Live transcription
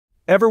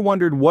Ever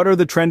wondered what are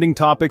the trending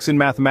topics in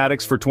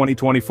mathematics for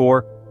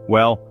 2024?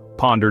 Well,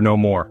 ponder no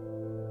more.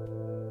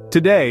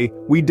 Today,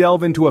 we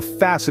delve into a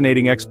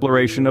fascinating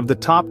exploration of the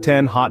top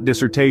 10 hot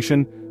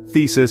dissertation,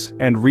 thesis,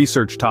 and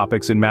research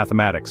topics in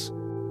mathematics.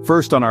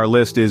 First on our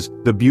list is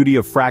the beauty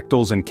of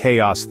fractals and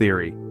chaos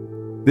theory.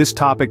 This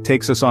topic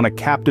takes us on a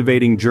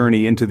captivating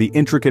journey into the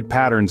intricate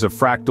patterns of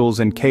fractals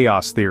and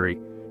chaos theory,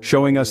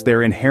 showing us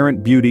their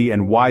inherent beauty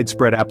and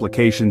widespread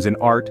applications in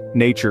art,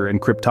 nature,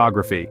 and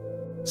cryptography.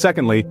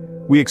 Secondly,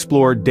 we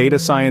explore data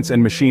science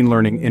and machine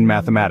learning in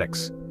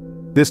mathematics.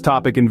 This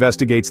topic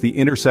investigates the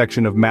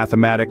intersection of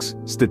mathematics,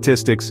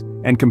 statistics,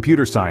 and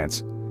computer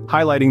science,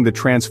 highlighting the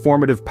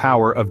transformative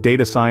power of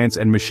data science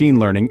and machine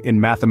learning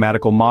in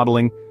mathematical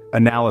modeling,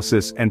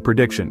 analysis, and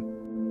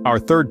prediction. Our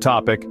third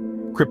topic,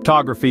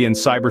 cryptography and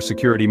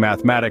cybersecurity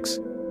mathematics,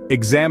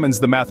 examines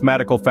the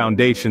mathematical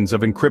foundations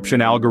of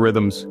encryption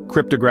algorithms,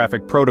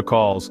 cryptographic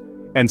protocols,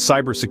 and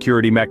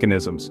cybersecurity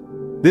mechanisms.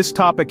 This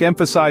topic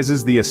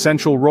emphasizes the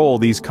essential role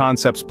these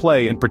concepts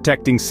play in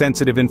protecting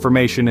sensitive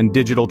information and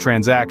digital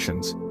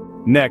transactions.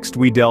 Next,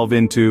 we delve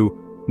into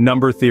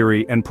number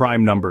theory and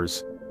prime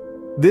numbers.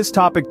 This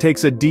topic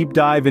takes a deep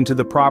dive into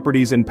the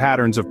properties and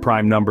patterns of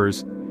prime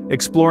numbers,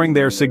 exploring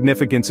their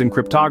significance in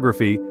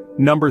cryptography,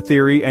 number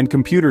theory, and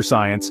computer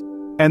science,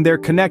 and their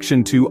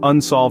connection to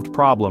unsolved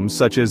problems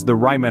such as the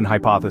Riemann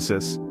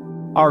hypothesis.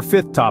 Our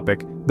fifth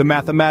topic, the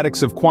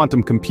mathematics of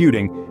quantum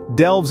computing,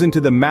 delves into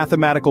the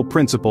mathematical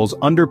principles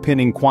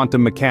underpinning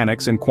quantum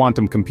mechanics and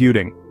quantum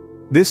computing.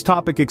 This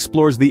topic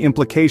explores the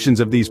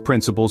implications of these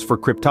principles for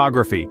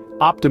cryptography,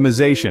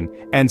 optimization,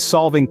 and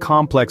solving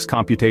complex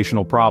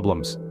computational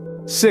problems.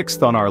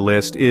 Sixth on our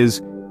list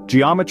is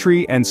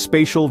geometry and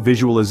spatial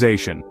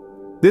visualization.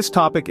 This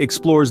topic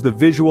explores the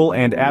visual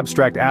and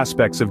abstract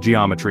aspects of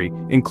geometry,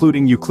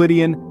 including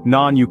Euclidean,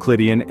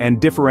 non-Euclidean, and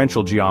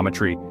differential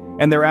geometry,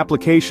 and their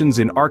applications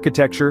in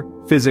architecture,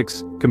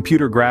 physics,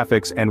 computer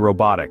graphics, and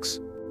robotics.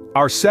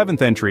 Our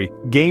seventh entry,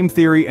 game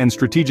theory and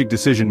strategic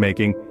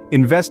decision-making,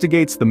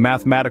 investigates the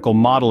mathematical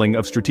modeling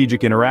of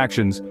strategic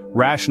interactions,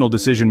 rational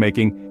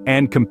decision-making,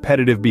 and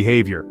competitive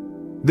behavior.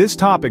 This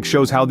topic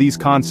shows how these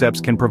concepts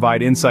can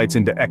provide insights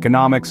into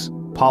economics,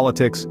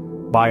 politics,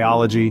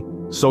 biology,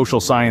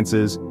 social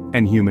sciences,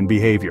 and human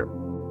behavior.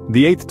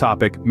 The eighth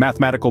topic,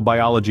 mathematical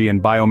biology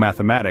and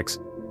biomathematics,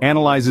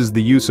 analyzes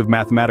the use of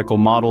mathematical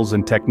models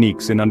and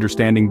techniques in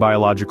understanding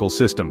biological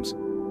systems.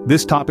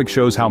 This topic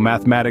shows how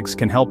mathematics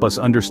can help us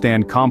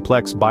understand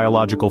complex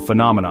biological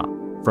phenomena,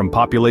 from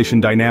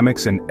population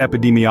dynamics and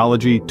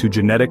epidemiology to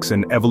genetics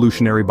and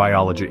evolutionary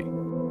biology.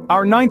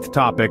 Our ninth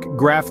topic,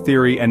 graph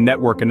theory and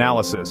network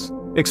analysis,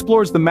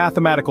 explores the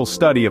mathematical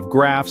study of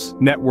graphs,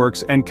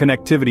 networks, and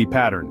connectivity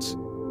patterns.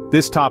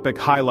 This topic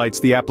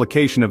highlights the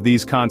application of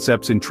these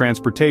concepts in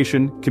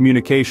transportation,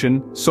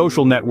 communication,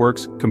 social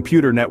networks,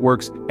 computer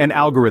networks, and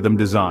algorithm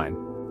design.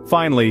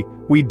 Finally,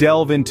 we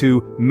delve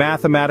into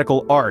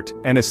mathematical art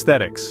and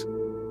aesthetics.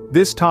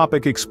 This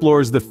topic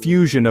explores the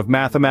fusion of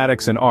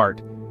mathematics and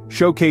art,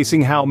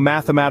 showcasing how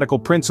mathematical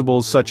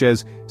principles such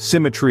as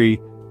symmetry,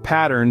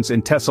 patterns,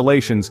 and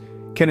tessellations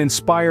can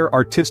inspire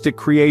artistic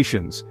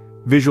creations,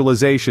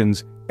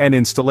 visualizations, and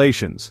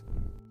installations.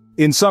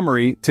 In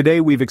summary,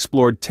 today we've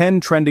explored 10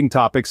 trending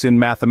topics in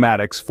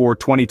mathematics for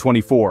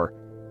 2024,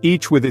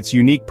 each with its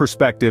unique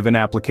perspective and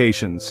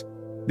applications.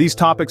 These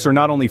topics are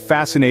not only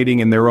fascinating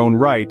in their own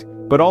right,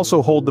 but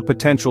also hold the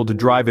potential to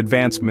drive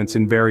advancements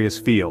in various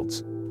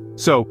fields.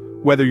 So,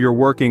 whether you're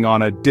working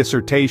on a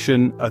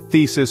dissertation, a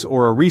thesis,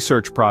 or a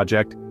research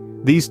project,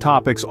 these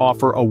topics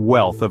offer a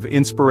wealth of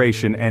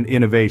inspiration and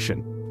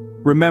innovation.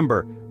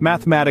 Remember,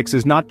 mathematics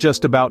is not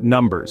just about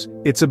numbers,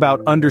 it's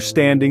about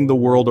understanding the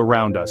world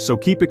around us, so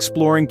keep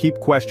exploring, keep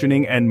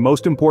questioning, and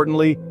most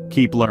importantly,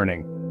 keep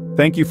learning.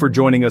 Thank you for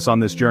joining us on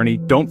this journey.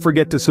 Don't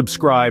forget to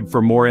subscribe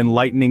for more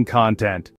enlightening content.